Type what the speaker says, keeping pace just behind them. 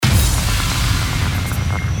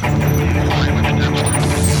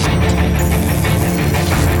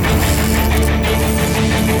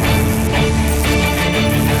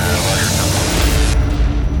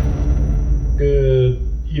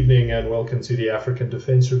welcome to the African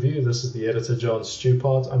Defence Review. This is the editor, John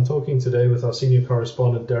Stewart. I'm talking today with our senior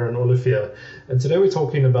correspondent, Darren Olivier. And today we're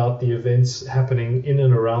talking about the events happening in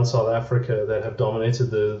and around South Africa that have dominated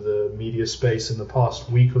the media space in the past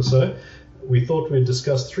week or so. We thought we'd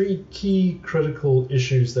discuss three key critical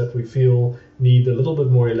issues that we feel need a little bit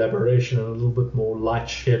more elaboration and a little bit more light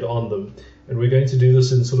shed on them. And we're going to do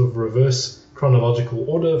this in sort of reverse chronological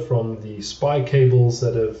order, from the spy cables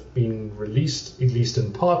that have been released, at least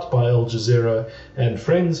in part, by Al Jazeera and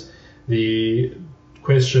friends, the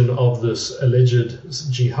question of this alleged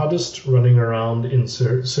jihadist running around in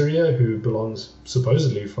Syria who belongs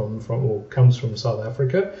supposedly from or comes from South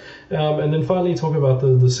Africa, and then finally talk about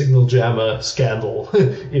the signal jammer scandal,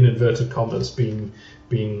 in inverted commas, being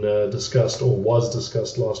discussed or was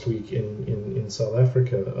discussed last week in South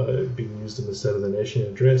Africa, being used in the State of the Nation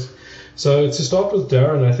address. So to start with,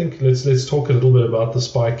 Darren, I think let's talk a little bit about the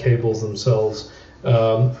spy cables themselves.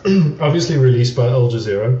 Obviously released by Al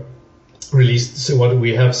Jazeera. So what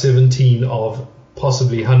we have 17 of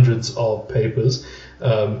possibly hundreds of papers.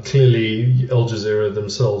 Clearly, Al Jazeera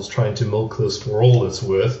themselves trying to milk this for all it's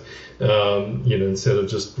worth, instead of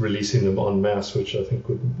just releasing them en masse, which I think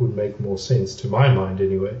would make more sense to my mind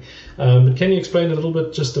anyway. But can you explain a little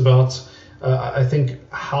bit just about, I think,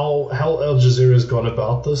 how Al Jazeera has gone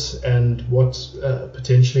about this and what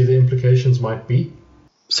potentially the implications might be?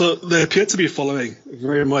 So they appear to be following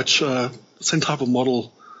very much the same type of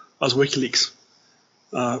model as WikiLeaks,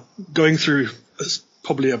 going through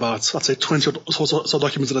probably about, I'd say, 20 or so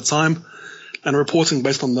documents at a time, and reporting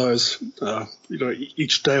based on those,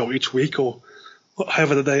 each day or each week or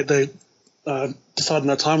however they decide on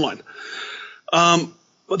their timeline.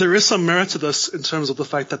 But there is some merit to this in terms of the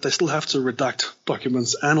fact that they still have to redact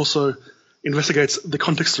documents and also investigate the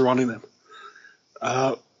context surrounding them.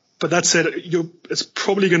 But that said, it's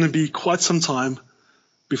probably going to be quite some time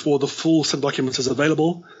before the full set of documents is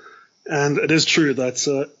available. And it is true that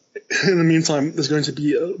in the meantime, there's going to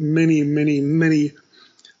be many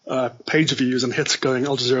page views and hits going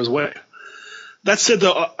Al Jazeera's way. That said,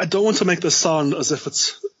 though, I don't want to make this sound as if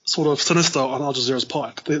it's sort of sinister on Al Jazeera's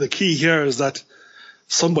part. The key here is that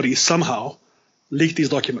somebody somehow leaked these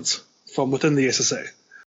documents from within the SSA.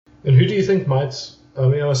 And who do you think might? I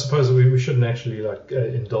mean, I suppose we shouldn't actually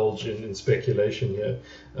indulge in speculation here.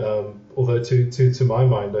 Although to my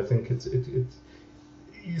mind, I think it's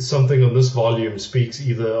something on this volume speaks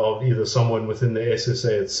either someone within the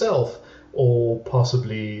SSA itself, or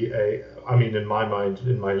possibly in my mind,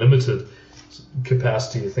 in my limited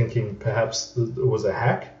capacity, thinking perhaps it was a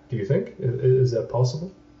hack. Do you think? Is that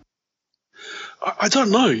possible? I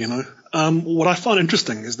don't know, What I find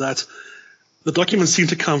interesting is that the documents seem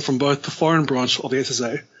to come from both the foreign branch of the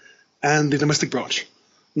SSA and the domestic branch.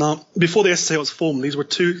 Now, before the SSA was formed, these were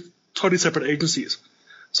two totally separate agencies.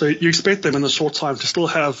 So you expect them in a short time to still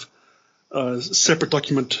have separate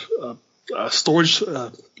document storage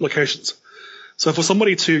locations. So for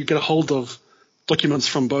somebody to get a hold of documents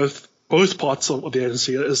from both parts of the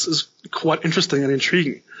agency is quite interesting and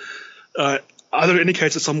intriguing. Either it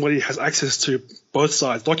indicates that somebody has access to both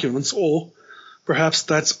sides' documents, or perhaps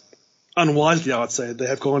that's unwisely, I would say. They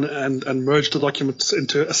have gone and merged the documents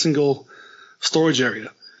into a single storage area.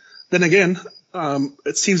 Then again,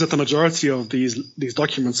 it seems that the majority of these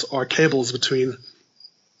documents are cables between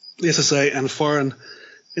the SSA and foreign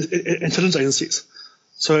intelligence agencies.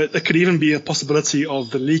 So there could even be a possibility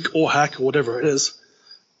of the leak or hack or whatever it is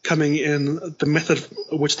coming in the method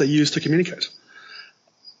which they use to communicate.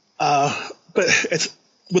 But it's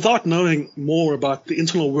without knowing more about the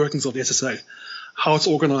internal workings of the SSA, how it's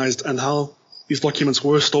organized and how these documents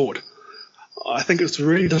were stored, I think it's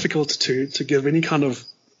really difficult to give any kind of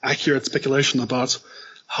accurate speculation about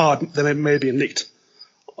how they may be leaked.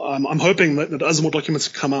 I'm hoping that as more documents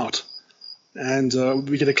come out and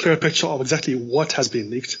we get a clearer picture of exactly what has been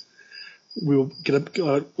leaked, we'll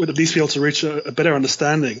at least be able to reach a better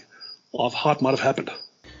understanding of how it might have happened.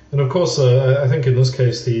 And of course, I think in this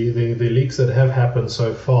case, the leaks that have happened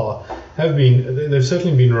so far they've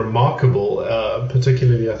certainly been remarkable,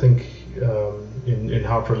 particularly I think in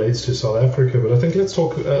how it relates to South Africa. But I think let's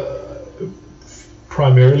talk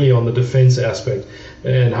primarily on the defense aspect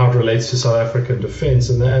and how it relates to South African defense,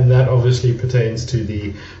 and that obviously pertains to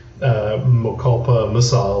the Mokoppa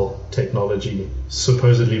missile technology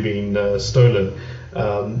supposedly being stolen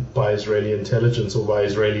by Israeli intelligence or by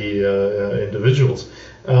Israeli individuals.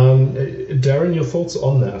 Darren, your thoughts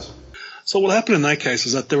on that? So what happened in that case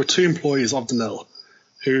is that there were two employees of Denel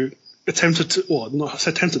who they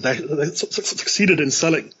succeeded in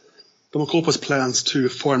selling the Mokoppa's plans to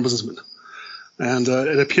foreign businessmen. And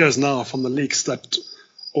it appears now from the leaks that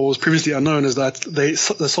or was previously unknown, is that they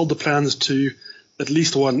sold the plans to at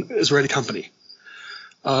least one Israeli company.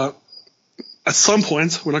 At some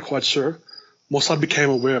point, we're not quite sure, Mossad became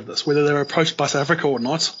aware of this. Whether they were approached by South Africa or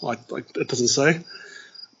not, it doesn't say.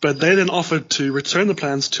 But they then offered to return the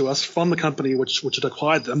plans to us from the company which had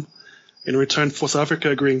acquired them, in return for South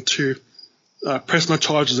Africa agreeing to press no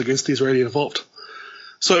charges against the Israeli involved.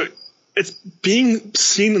 So it's being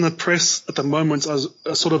seen in the press at the moment as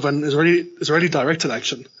a sort of an Israeli-directed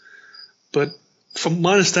action. But from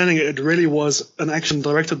my understanding, it really was an action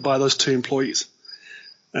directed by those two employees.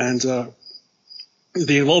 And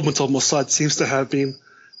the involvement of Mossad seems to have been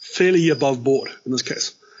fairly above board in this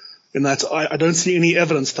case, in that I don't see any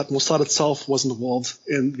evidence that Mossad itself was involved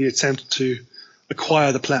in the attempt to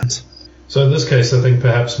acquire the plans. So in this case, I think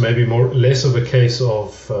perhaps maybe less of a case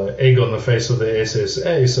of egg on the face of the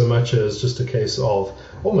SSA, so much as just a case of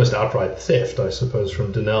almost outright theft, I suppose,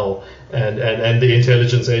 from Denel and the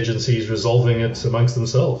intelligence agencies resolving it amongst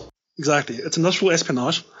themselves. Exactly. It's industrial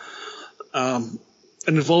espionage. It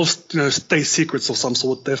involves, state secrets of some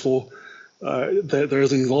sort. Therefore, there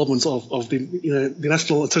is involvement of the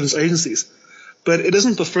national intelligence agencies. But it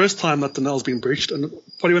isn't the first time that Denel has been breached, and it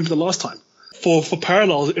probably won't be the last time. For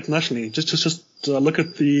parallels internationally, just look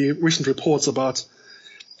at the recent reports about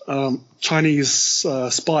Chinese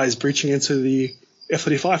spies breaching into the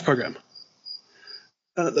F-35 program.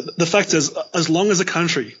 The fact is, as long as a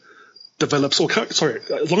country develops, as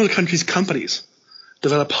long as a country's companies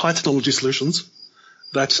develop high technology solutions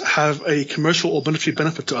that have a commercial or military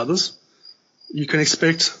benefit to others, you can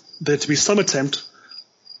expect there to be some attempt,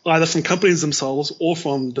 either from companies themselves or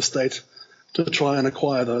from the state, to try and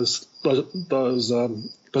acquire those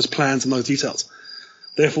plans and those details.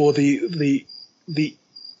 Therefore, the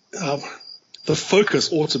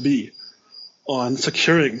focus ought to be on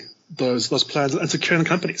securing those plans and securing the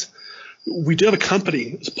companies. We do have a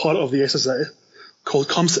company as part of the SSA called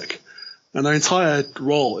ComSec, and their entire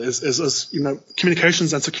role is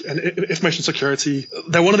communications and information security.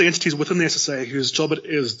 They're one of the entities within the SSA whose job it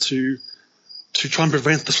is to try and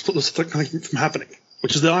prevent this from happening,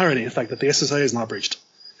 which is the irony, in fact, that the SSA is now breached.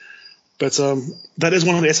 But that is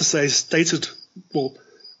one of the SSA's stated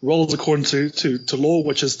roles according to law,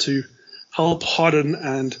 which is to help harden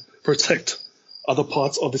and protect other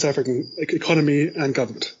parts of the South African economy and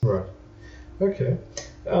government. Right. Okay.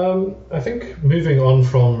 I think moving on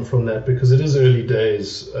from that, because it is early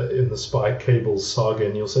days in the spy cables saga,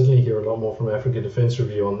 and you'll certainly hear a lot more from Africa Defence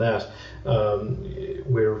Review on that.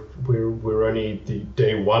 We're only the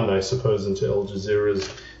day one, I suppose, into Al Jazeera's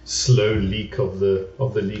slow leak of the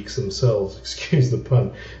leaks themselves. Excuse the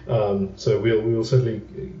pun. So we'll certainly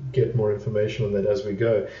get more information on that as we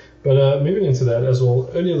go. But moving into that as well,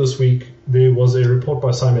 earlier this week there was a report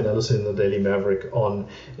by Simon Ellison in the Daily Maverick on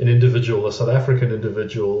an individual, a South African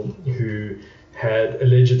individual, who had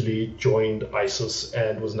allegedly joined ISIS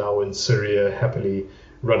and was now in Syria happily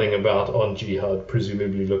running about on jihad,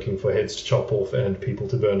 presumably looking for heads to chop off and people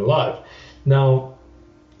to burn alive. Now,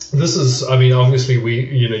 this is, obviously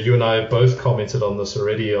you and I have both commented on this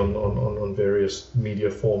already on various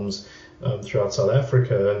media forms throughout South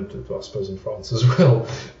Africa and I suppose in France as well.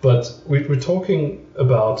 But we're talking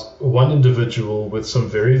about one individual with some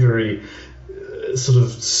very, very sort of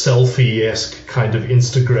selfie-esque kind of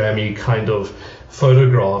Instagram-y kind of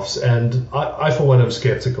photographs, and I for one am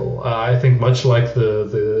skeptical. I think much like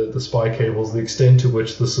the spy cables, the extent to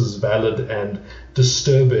which this is valid and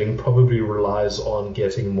disturbing probably relies on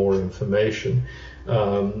getting more information.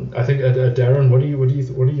 I think Darren,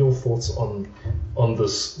 what are your thoughts on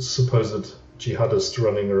this supposed jihadist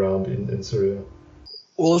running around in Syria?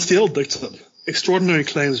 Well, it's the old dictum: extraordinary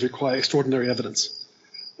claims require extraordinary evidence,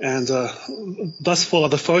 and thus far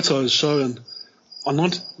the photos shown are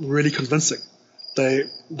not really convincing.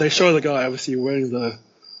 They show the guy obviously wearing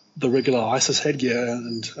the regular ISIS headgear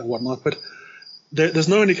and whatnot, but there's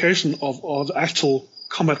no indication of actual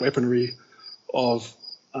combat weaponry.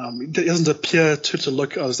 It doesn't appear to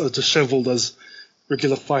look as disheveled as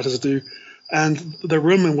regular fighters do, and the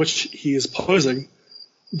room in which he is posing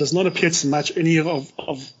does not appear to match any of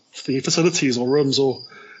the facilities or rooms or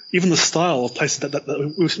even the style of places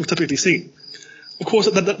that we've typically seen. Of course,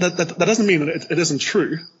 that doesn't mean that it isn't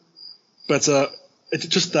true, but it's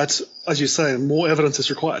just that, as you say, more evidence is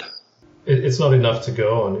required. it's not enough to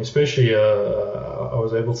go on. Especially, I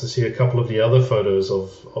was able to see a couple of the other photos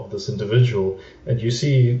of this individual, and you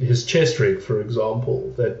see his chest rig, for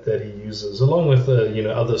example, that he uses, along with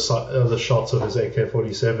other shots of his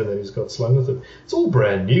AK-47 that he's got slung with him. It's all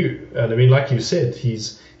brand new, and I mean, like you said,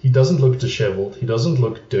 he doesn't look disheveled, he doesn't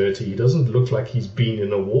look dirty, he doesn't look like he's been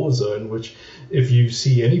in a war zone. Which, if you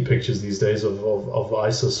see any pictures these days of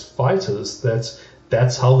ISIS fighters,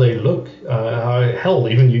 that's how they look. Hell,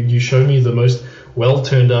 even you show me the most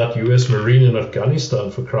well-turned-out U.S. Marine in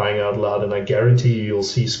Afghanistan, for crying out loud, and I guarantee you'll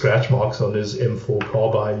see scratch marks on his M4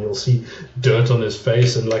 carbine, you'll see dirt on his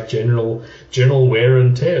face, and like general wear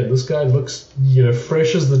and tear. This guy looks,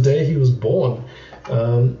 fresh as the day he was born,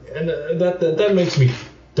 and that makes me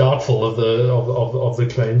doubtful of the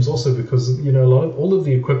claims. Also because all of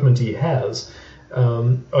the equipment he has,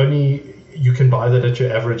 only you can buy that at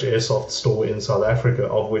your average airsoft store in South Africa,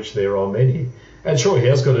 of which there are many. And sure, he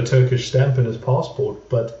has got a Turkish stamp in his passport,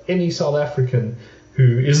 but any South African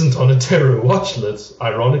who isn't on a terror watch list,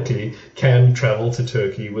 ironically, can travel to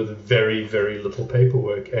Turkey with very, very little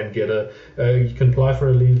paperwork and get you can apply for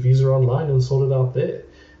a leave visa online and sort it out there.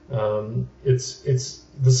 This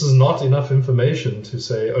is not enough information to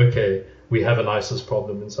say, okay, we have an ISIS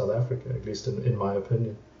problem in South Africa, at least in my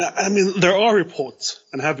opinion. I mean, there are reports,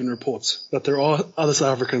 and have been reports, that there are other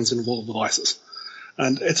South Africans involved with ISIS.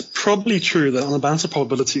 And it's probably true that on a balance of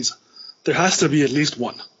probabilities, there has to be at least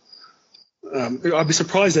one. I'd be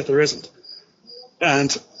surprised if there isn't.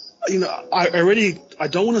 And, I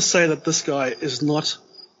don't want to say that this guy is not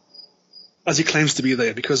as he claims to be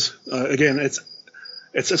there, because, again,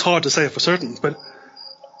 it's hard to say for certain. But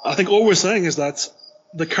I think all we're saying is that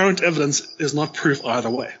the current evidence is not proof either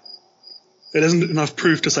way. It isn't enough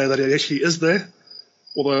proof to say that he actually is there,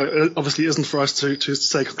 although it obviously isn't for us to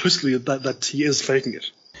say conclusively that he is faking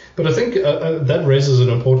it. But I think that raises an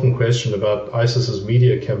important question about ISIS's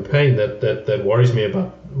media campaign that worries me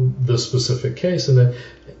about this specific case, and that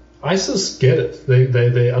ISIS get it.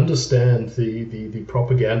 They understand the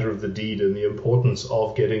propaganda of the deed and the importance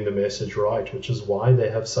of getting the message right, which is why they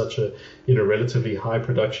have such a relatively high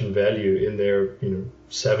production value in their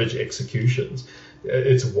savage executions.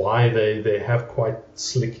 It's why they have quite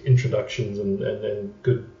slick introductions and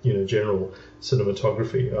good general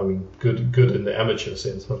cinematography. I mean, good in the amateur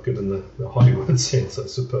sense, not good in the Hollywood sense, I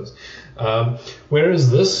suppose.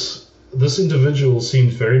 Whereas this individual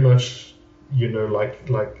seems very much like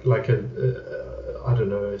I don't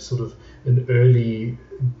know, sort of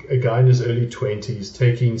a guy in his early 20s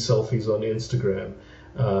taking selfies on Instagram.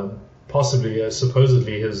 Possibly,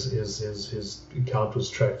 supposedly his account was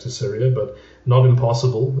tracked to Syria, but not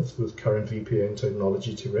impossible with current VPN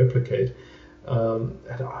technology to replicate. I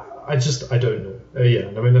don't know.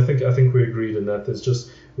 I mean, I think we agreed in that.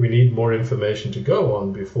 We need more information to go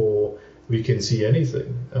on before we can see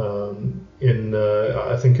anything.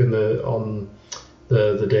 I think on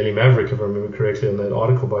the Daily Maverick, if I remember correctly, on that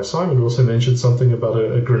article by Simon, it also mentioned something about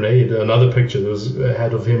a grenade. Another picture that was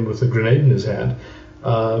ahead of him with a grenade in his hand.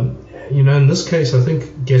 In this case, I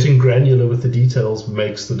think getting granular with the details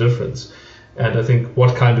makes the difference. And I think,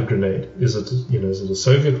 what kind of grenade? Is it a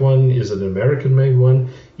Soviet one? Is it an American-made one?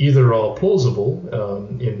 Either are plausible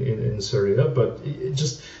in Syria, but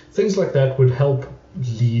just things like that would help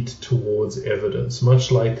lead towards evidence,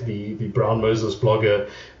 much like the Brown Moses blogger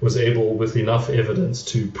was able, with enough evidence,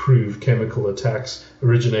 to prove chemical attacks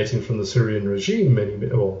originating from the Syrian regime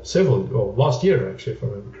last year, actually, if I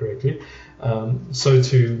remember correctly. So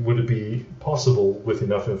too would it be possible, with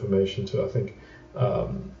enough information, to, I think,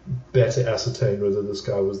 better ascertain whether this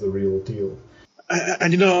guy was the real deal.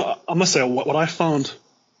 And I must say, what I found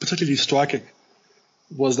particularly striking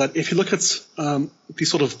was that if you look at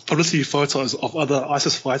these sort of publicity photos of other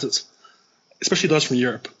ISIS fighters, especially those from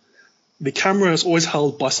Europe, the camera is always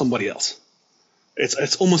held by somebody else.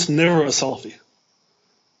 It's almost never a selfie,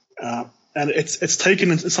 and it's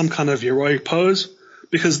taken in some kind of heroic pose,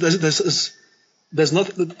 because there's not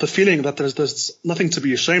the feeling that there's nothing to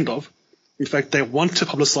be ashamed of. In fact, they want to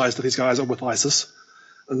publicize that these guys are with ISIS,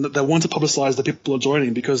 and that they want to publicize that people are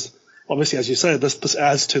joining, because obviously, as you said, this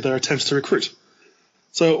adds to their attempts to recruit.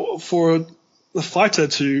 So for the fighter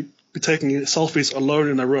to be taking selfies alone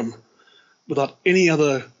in a room without any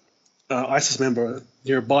other ISIS member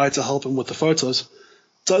nearby to help him with the photos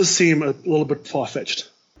does seem a little bit far-fetched.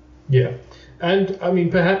 Yeah, and I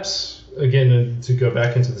mean, perhaps, again, to go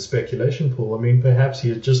back into the speculation pool, I mean, perhaps he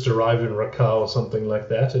had just arrived in Raqqa or something like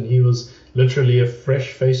that, and he was literally a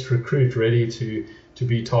fresh-faced recruit ready to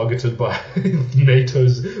be targeted by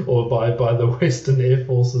NATO's or by the Western Air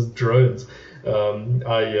Force's drones.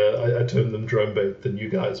 I term them drone bait, the new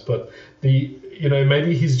guys. But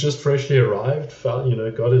maybe he's just freshly arrived,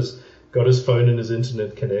 got his phone and his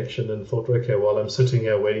internet connection, and thought, okay, while I'm sitting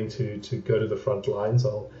here waiting to go to the front lines,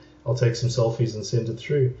 I'll take some selfies and send it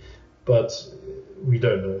through. But we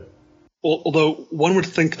don't know. Although one would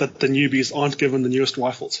think that the newbies aren't given the newest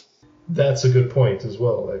rifles. That's a good point as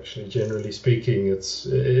well, actually. Generally speaking, it's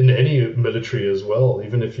in any military as well.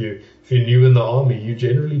 Even if you're new in the army, you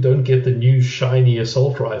generally don't get the new shiny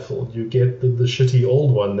assault rifle. You get the shitty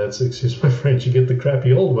old one excuse my French, you get the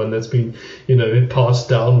crappy old one that's been, passed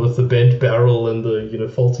down with the bent barrel and the,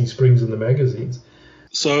 faulty springs in the magazines.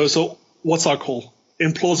 So what's our call?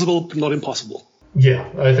 Implausible, but not impossible. Yeah,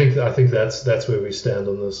 I think that's where we stand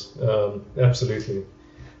on this. Absolutely.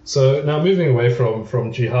 So now moving away from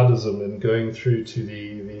jihadism and going through to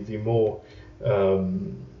the more,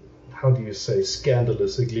 how do you say,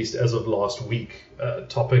 scandalous, at least as of last week,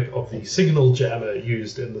 topic of the signal jammer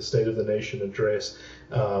used in the State of the Nation address,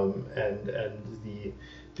 and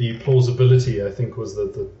the plausibility, I think, was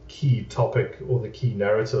the key topic or the key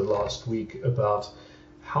narrative last week about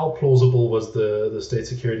how plausible was the state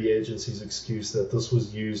security agency's excuse that this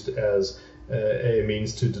was used as a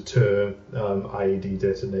means to deter IED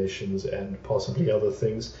detonations and possibly other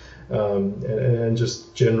things, and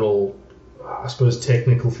just general, I suppose,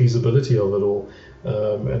 technical feasibility of it all.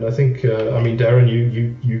 And I think, Darren,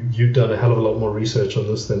 you've done a hell of a lot more research on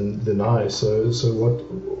this than I. So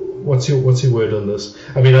what's your word on this?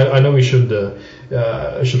 I mean, I know we should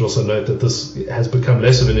also note that this has become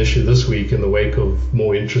less of an issue this week in the wake of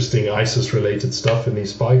more interesting ISIS-related stuff in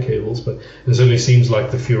these spy cables, but it certainly seems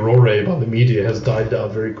like the furore by the media has died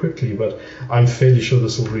down very quickly. But I'm fairly sure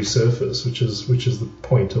this will resurface, which is the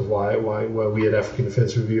point of why we at African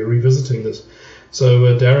Defence Review are revisiting this.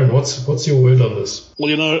 So, Darren, what's your word on this?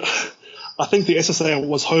 Well, I think the SSA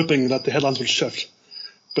was hoping that the headlines would shift,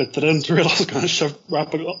 but they didn't realize it was going to shift right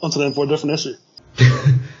onto them for a different issue.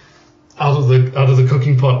 out of the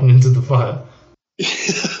cooking pot and into the fire.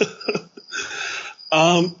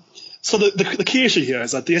 So the key issue here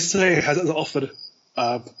is that the SSA has offered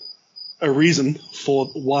a reason for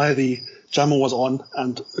why the jammer was on,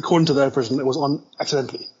 and according to their version, it was on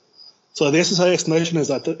accidentally. So the SSA explanation is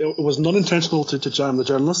that it was not intentional to jam the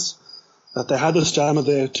journalists, that they had this jammer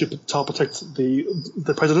there to help protect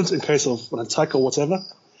the president in case of an attack or whatever,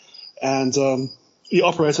 and the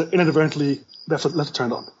operator inadvertently left it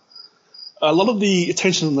turned on. A lot of the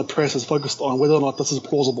attention in the press is focused on whether or not this is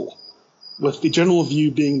plausible, with the general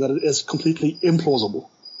view being that it is completely implausible.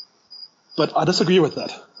 But I disagree with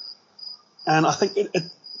that. And I think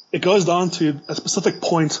it goes down to a specific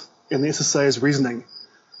point in the SSA's reasoning,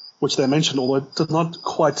 which they mentioned, although it did not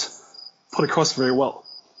quite put across very well,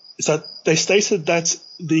 is that they stated that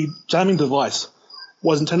the jamming device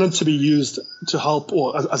was intended to be used to help,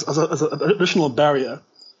 or as an additional barrier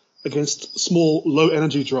against small,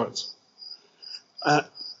 low-energy drones.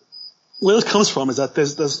 Where this comes from is that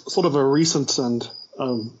there's sort of a recent and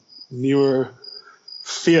newer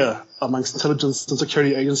fear amongst intelligence and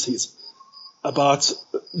security agencies about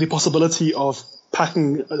the possibility of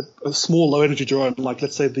packing a small low-energy drone, like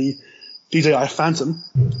let's say the DJI Phantom,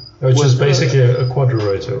 which is basically a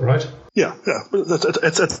quadrotor, right? Yeah.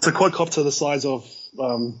 It's a quadcopter the size of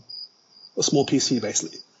a small PC,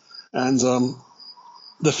 basically, and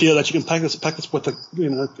the fear that you can pack this with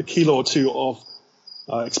a kilo or two of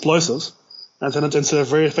explosives and turn it into a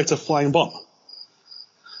very effective flying bomb.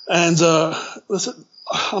 And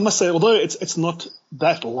I must say, although it's not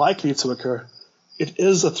that likely to occur, it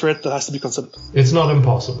is a threat that has to be considered. It's not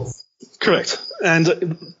impossible. Correct. And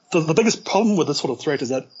the biggest problem with this sort of threat is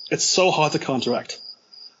that it's so hard to counteract,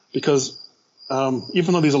 because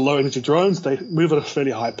even though these are low-energy drones, they move at a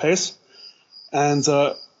fairly high pace, and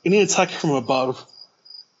any attack from above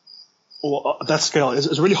or at that scale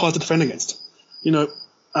is really hard to defend against. Can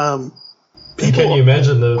you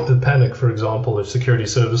imagine the panic, for example, if security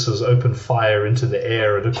services open fire into the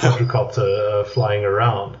air at a quadricopter flying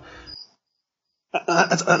around?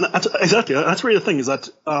 Exactly. That's really the thing, is that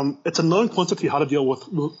it's a known quantity how to deal with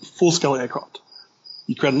full-scale aircraft.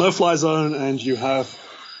 You create a no-fly zone and you have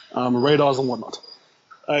radars and whatnot.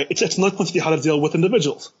 It's a known quantity how to deal with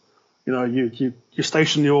individuals. You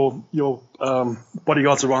station your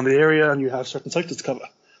bodyguards around the area and you have certain sectors to cover.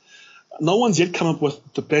 No one's yet come up with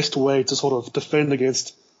the best way to sort of defend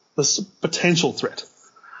against this potential threat.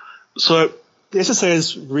 So the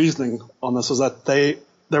SSA's reasoning on this was that they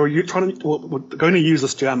were going to use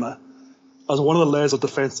this jammer as one of the layers of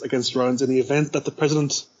defense against drones in the event that the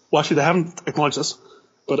president, well, actually they haven't acknowledged this,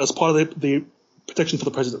 but as part of the protection for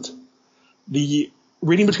the president. The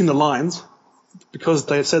reading between the lines because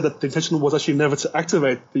they said that the intention was actually never to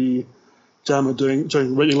activate the jammer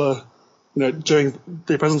during regular, during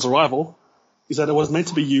the president's arrival, is that it was meant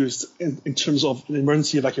to be used in terms of an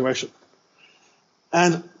emergency evacuation.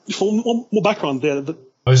 And for more background there,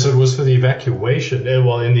 so it was for the evacuation,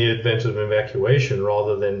 in the event of an evacuation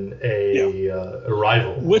rather than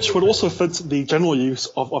arrival. Which would also fit the general use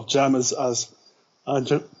of jammers as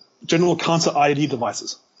general counter-IED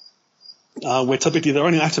devices, where typically they're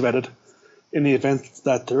only activated in the event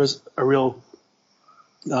that there is a real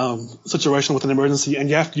situation with an emergency and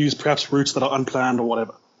you have to use perhaps routes that are unplanned or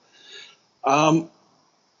whatever.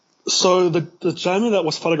 So the jammer that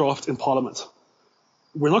was photographed in Parliament,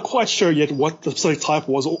 we're not quite sure yet what the specific type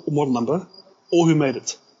was or model number or who made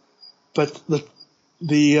it. But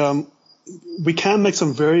we can make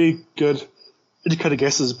some very good educated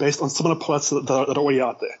guesses based on some of the products that are already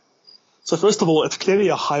out there. So first of all, it's clearly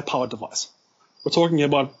a high-powered device. We're talking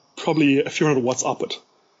about probably a few hundred watts output,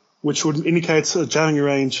 which would indicate a jamming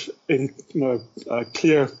range in a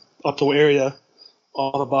clear outdoor area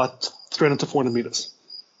of about 300 to 400 meters.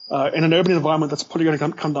 In an urban environment, that's probably going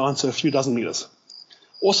to come down to a few dozen meters.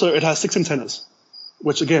 Also, it has 6 antennas,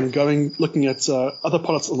 which again, looking at other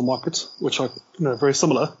products on the market, which are very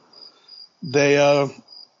similar, the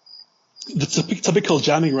typical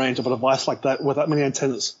jamming range of a device like that with that many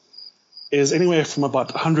antennas is anywhere from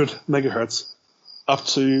about 100 megahertz up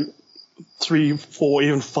to 3, 4,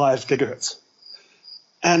 even 5 gigahertz.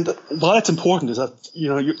 And why that's important is that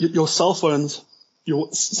your cell phone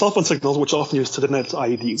signals, which are often used to detonate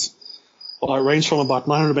IEDs, range from about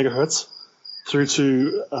 900 megahertz through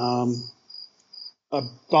to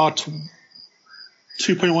about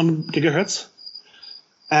 2.1 gigahertz.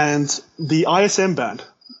 And the ISM band,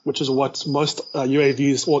 which is what most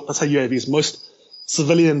most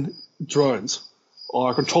civilian drones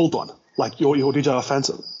are controlled on, like your DJI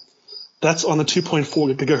Phantom, that's on the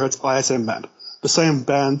 2.4 gigahertz ISM band, the same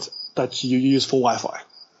band that you use for Wi-Fi.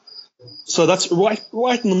 So that's right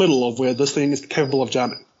in the middle of where this thing is capable of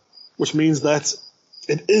jamming, which means that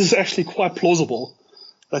it is actually quite plausible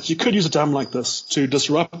that you could use a jam like this to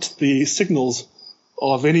disrupt the signals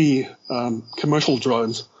of any commercial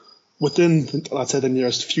drones within, I'd say, the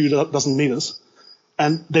nearest few dozen meters,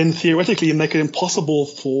 and then theoretically make it impossible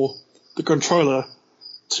for the controller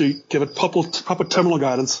to give it proper terminal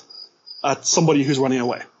guidance at somebody who's running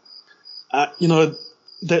away. There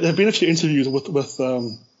have been a few interviews with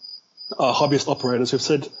hobbyist operators who've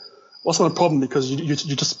said, what's not a problem because you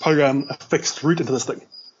just program a fixed route into this thing.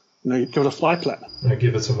 You give it a flight plan.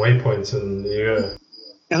 Give it some waypoints and there you go.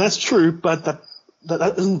 And that's true, but that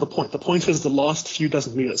isn't the point. The point is the last few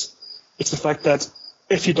dozen meters. It's the fact that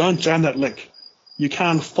if you don't jam that link, you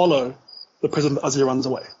can follow the president as he runs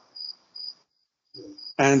away.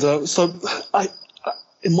 And so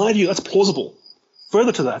in my view, that's plausible.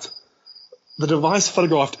 Further to that, the device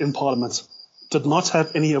photographed in Parliament did not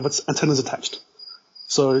have any of its antennas attached.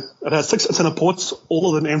 So it had 6 antenna ports,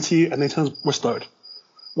 all of them empty, and the antennas were stowed.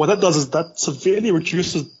 What that does is that severely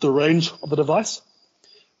reduces the range of the device,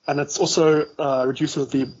 and it also reduces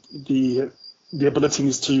the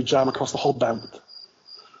abilities to jam across the whole bandwidth.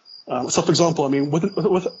 So, for example,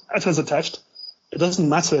 with antennas attached, it doesn't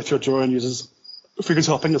matter if your drone uses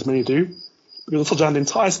frequency hopping, as many do, because it'll jam the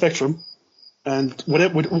entire spectrum, and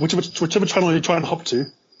whichever channel you try and hop to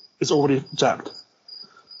is already jammed.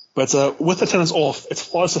 But with antennas off, it's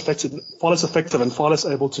far less effective and far less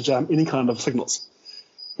able to jam any kind of signals,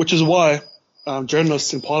 which is why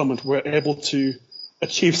journalists in Parliament were able to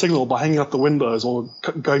achieve signal by hanging out the windows or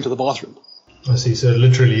going to the bathroom. I see. So it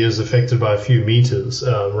literally is affected by a few meters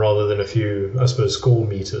rather than a few, I suppose, score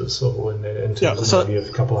meters, or in terms of maybe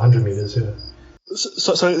a couple of hundred meters. Yeah.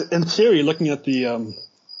 So in theory, looking at the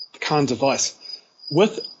current device,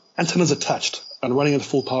 with antennas attached and running at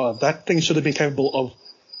full power, that thing should have been capable of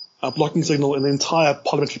blocking signal in the entire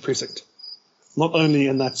parliamentary precinct, not only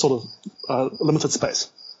in that sort of limited space.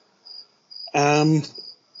 And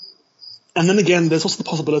then again, there's also the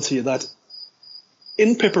possibility that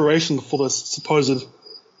in preparation for this supposed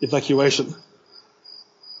evacuation,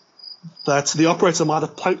 that the operator might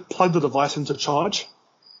have plugged the device into charge,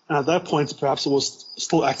 and at that point, perhaps it was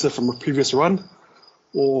still active from a previous run,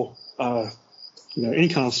 or any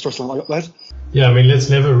kind of stress like that. Yeah, let's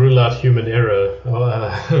never rule out human error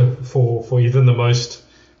for even the most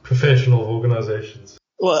professional organizations.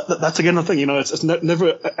 Well, that's again the thing. It's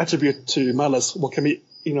never attributed to malice. What can be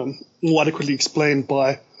more adequately explained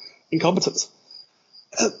by incompetence.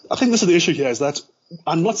 I think this is the issue here, is that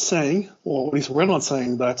I'm not saying, or at least we're not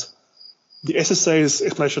saying, that the SSA's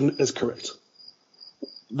explanation is correct.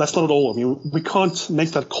 That's not at all. We can't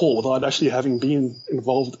make that call without actually having been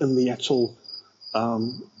involved in the actual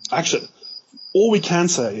action. All we can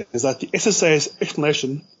say is that the SSA's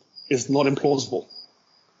explanation is not implausible.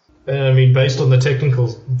 I mean, based on the technical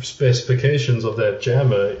specifications of that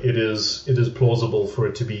jammer, it is plausible for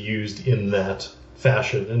it to be used in that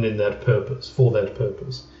fashion and in that purpose, for that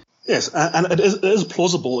purpose. Yes, and it is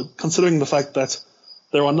plausible considering the fact that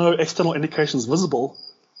there are no external indications visible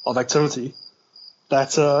of activity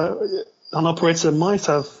that an operator might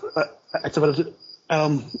have activated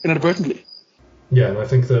inadvertently. Yeah, and I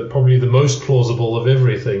think that probably the most plausible of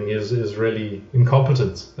everything is really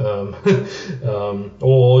incompetence, or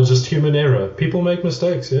just human error. People make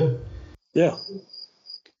mistakes, yeah. Yeah,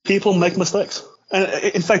 people make mistakes. And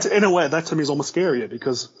in fact, in a way, that to me is almost scarier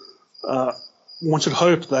because one should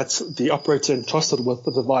hope that the operator entrusted with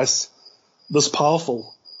the device this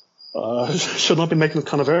powerful should not be making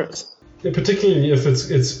kind of errors. Yeah, particularly if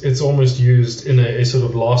it's almost used in a sort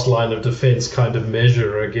of last line of defense kind of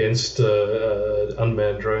measure against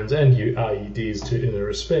unmanned drones and IEDs in a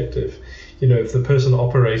respect. If the person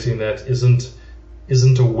operating that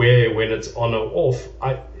isn't aware when it's on or off,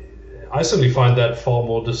 I certainly find that far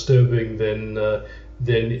more disturbing than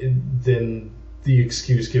the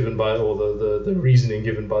excuse given by, or the reasoning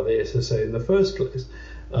given by the SSA in the first place.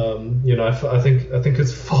 I think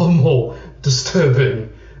it's far more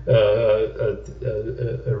disturbing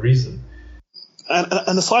a reason.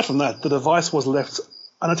 And aside from that, the device was left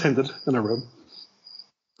unattended in a room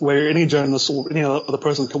where any journalist or any other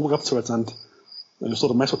person can walk up to it and sort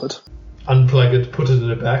of mess with it. Unplug it, put it in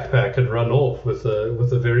a backpack, and run off with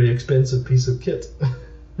a very expensive piece of kit.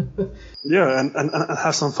 Yeah, and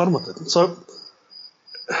have some fun with it. So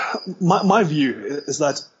my view is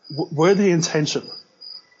that were the intention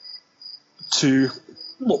to,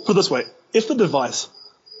 well, put it this way, if the device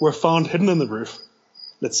were found hidden in the roof,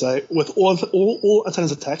 let's say, with all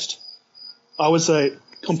antennas attached, I would say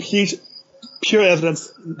complete, pure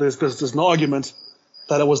evidence, there's no argument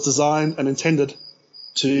that it was designed and intended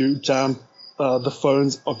to jam the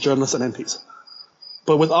phones of journalists and MPs.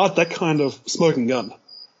 But without that kind of smoking gun,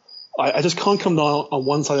 I just can't come down on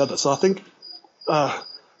one side or the other. So I think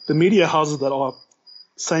the media houses that are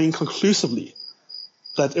saying conclusively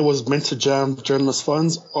that it was meant to jam journalists'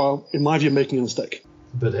 phones are, in my view, making a mistake.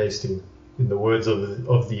 A bit hasty, in the words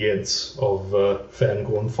of the Ents of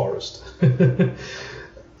Fangorn Forest.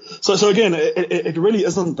 So again, it really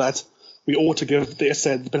isn't that we ought to give the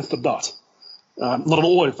SA the benefit of the doubt. Not at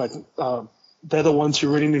all, in fact. They're the ones who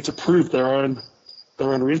really need to prove their own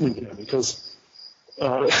reasoning here, because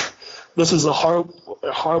this is a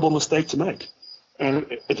horrible mistake to make, and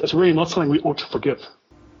it's really not something we ought to forgive.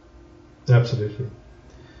 Absolutely.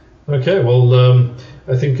 Okay, well,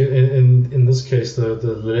 I think in this case, the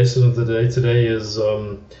lesson of the day today is,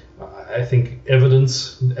 I think,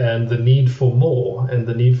 evidence and the need for more, and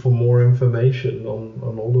the need for more information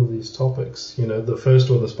on all of these topics. The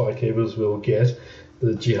first one, the spy cables, we'll get.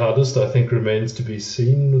 The jihadist, I think, remains to be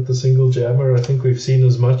seen with the single jammer. I think we've seen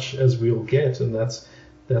as much as we'll get, and that's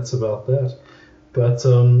about that. But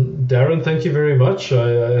Darren, thank you very much.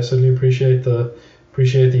 I certainly appreciate the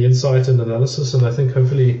insight and analysis, and I think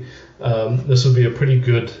hopefully this will be a pretty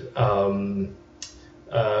good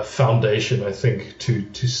foundation, I think,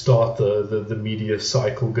 to start the media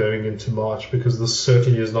cycle going into March, because this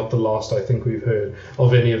certainly is not the last I think we've heard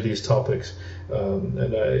of any of these topics.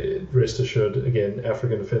 And rest assured, again,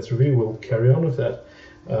 African Defence Review will carry on with that.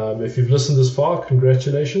 If you've listened this far,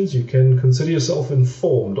 congratulations. You can consider yourself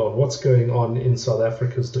informed on what's going on in South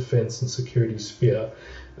Africa's defence and security sphere.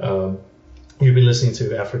 You've been listening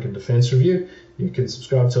to African Defence Review. You can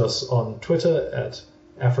subscribe to us on Twitter at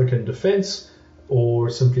African Defence, or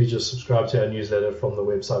simply just subscribe to our newsletter from the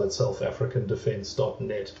website itself,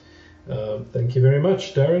 africandefence.net. Thank you very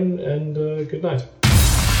much, Darren, and good night.